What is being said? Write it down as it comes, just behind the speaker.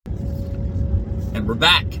And we're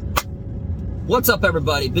back. What's up,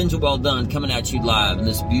 everybody? Benja Well Done coming at you live on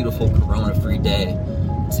this beautiful corona-free day.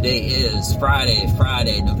 Today is Friday,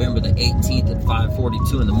 November the 18th at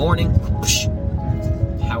 5:42 in the morning.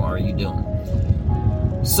 How are you doing?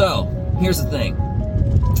 So, here's the thing.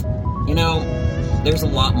 You know, there's a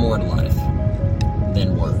lot more to life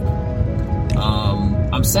than work.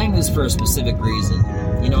 I'm saying this for a specific reason.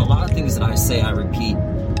 You know, a lot of things that I say I repeat,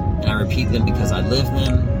 and I repeat them because I live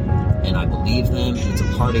them, and I believe them, and it's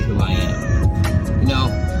a part of who I am. You know,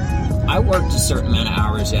 I worked a certain amount of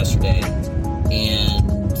hours yesterday,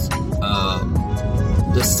 and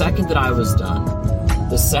the second that I was done,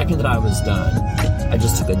 I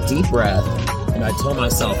just took a deep breath, and I told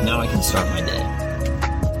myself, now I can start my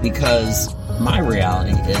day. Because my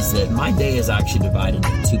reality is that my day is actually divided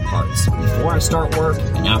into two parts. Before I start work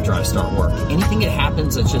and after I start work. Anything that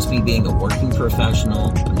happens, that's just me being a working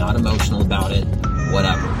professional. I'm not emotional about it,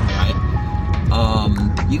 whatever, right?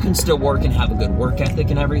 You can still work and have a good work ethic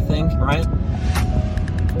and everything, right?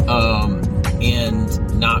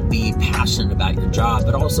 And not be passionate about your job,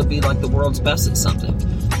 but also be like the world's best at something.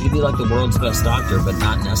 You can be like the world's best doctor, but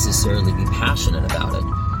not necessarily be passionate about it.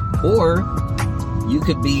 Or you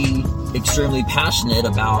could be extremely passionate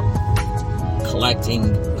about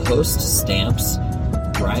collecting post stamps,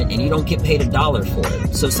 right? And you don't get paid $1 for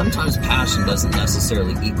it. So sometimes passion doesn't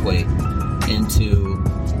necessarily equate into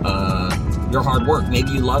your hard work.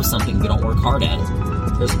 Maybe you love something but don't work hard at it.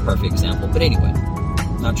 There's a perfect example. But anyway,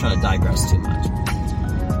 I'm not trying to digress too much.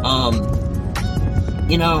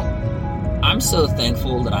 You know, I'm so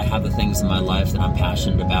thankful that I have the things in my life that I'm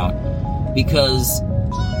passionate about, because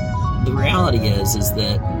the reality is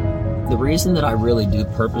that the reason that I really do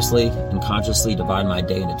purposely and consciously divide my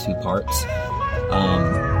day into two parts,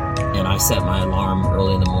 and I set my alarm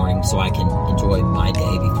early in the morning so I can enjoy my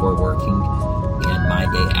day before working and my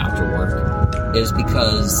day after work, is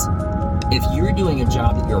because if you're doing a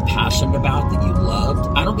job that you're passionate about, that you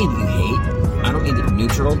loved, I don't mean that you hate, I don't mean that you're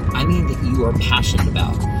neutral, I mean that you are passionate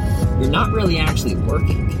about, you're not really actually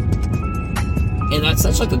working. And that's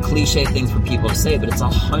such like a cliche thing for people to say, but it's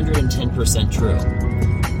 110% true,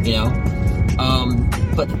 you know?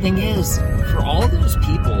 But the thing is, for all those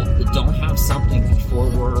people that don't have something before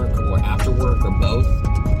work or after work or both,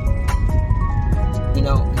 you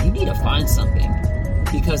know, you need to find something,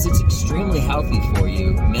 because it's extremely healthy for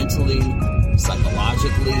you mentally,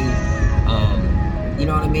 psychologically, you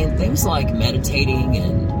know what I mean? Things like meditating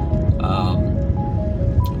and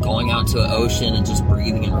going out to an ocean and just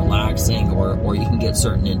breathing and relaxing, or you can get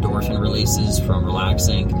certain endorphin releases from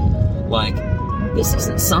relaxing. Like, this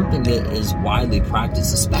isn't something that is widely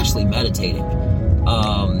practiced, especially meditating.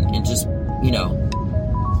 And just, you know,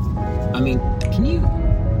 I mean, can you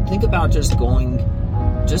think about just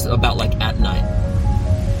about like at night?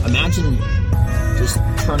 Imagine just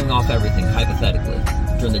turning off everything, hypothetically,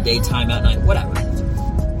 during the daytime, at night, whatever,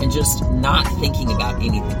 and just not thinking about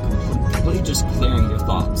anything, completely just clearing your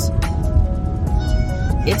thoughts.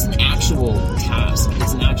 It's an actual task.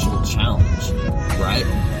 It's an actual challenge, right?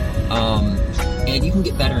 And you can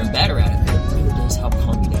get better and better at it, but it really does help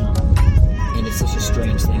calm you down. And it's such a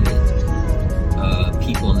strange thing that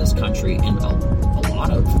people in this country, and a lot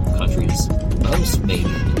of countries, most maybe,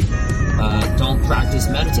 don't practice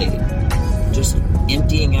meditating. Just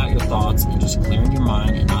emptying out your thoughts and just clearing your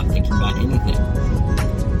mind and not thinking about anything.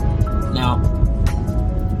 Now,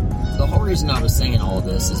 the whole reason I was saying all of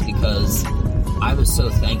this is because I was so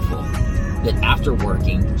thankful that after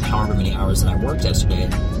working however many hours that I worked yesterday,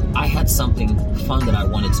 I had something fun that I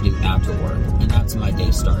wanted to do after work, and that's when my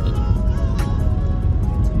day started.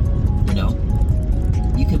 You know,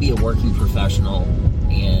 you can be a working professional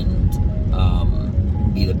and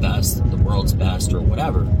be the best, the world's best, or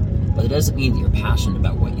whatever, but it doesn't mean that you're passionate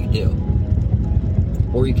about what you do.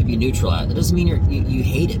 Or you could be neutral at it. It doesn't mean you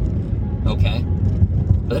hate it, okay?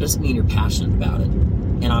 But that doesn't mean you're passionate about it.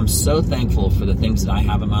 And I'm so thankful for the things that I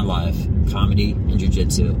have in my life, comedy and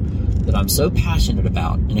jiu-jitsu, that I'm so passionate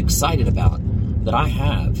about and excited about, that I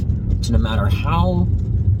have to, no matter how,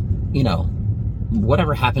 you know,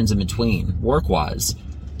 whatever happens in between, work-wise,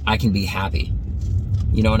 I can be happy.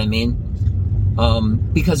 You know what I mean?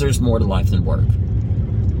 Because there's more to life than work.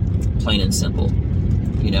 Plain and simple.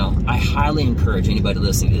 You know, I highly encourage anybody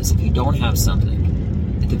listening to this, if you don't have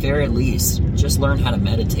something, at the very least, just learn how to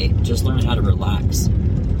meditate. Just learn how to relax.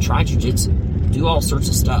 Try jiu-jitsu. Do all sorts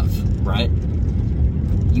of stuff, right?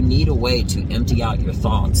 You need a way to empty out your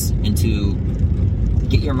thoughts and to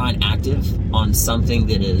get your mind active on something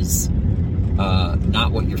that is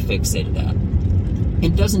not what you're fixated at.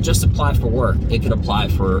 It doesn't just apply for work. It could apply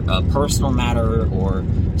for a personal matter or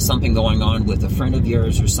something going on with a friend of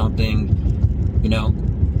yours or something. you know,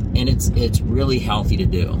 and it's really healthy to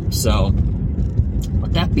do. So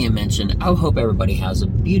with that being mentioned, I hope everybody has a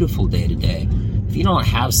beautiful day today. If you don't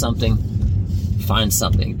have something, find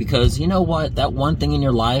something, because you know what, that one thing in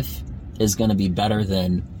your life is going to be better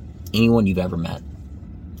than anyone you've ever met,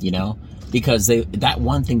 you know, because that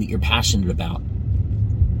one thing that you're passionate about,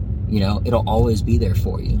 you know, it'll always be there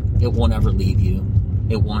for you. It won't ever leave you.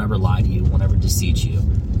 It won't ever lie to you. It won't ever deceive you.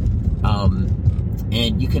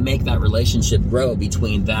 And you can make that relationship grow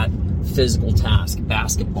between that physical task,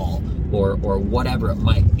 basketball, or whatever it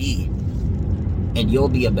might be, and you'll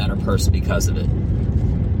be a better person because of it.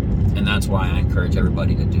 And that's why I encourage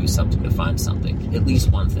everybody to do something, to find something, at least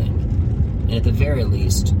one thing. And at the very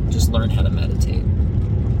least, just learn how to meditate.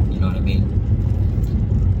 You know what I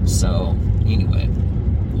mean? So, anyway,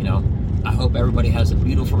 you know, I hope everybody has a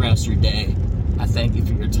beautiful rest of your day. I thank you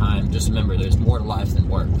for your time. Just remember, there's more to life than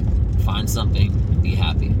work. Find something and be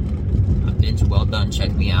happy. I've been well done.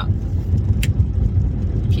 Check me out.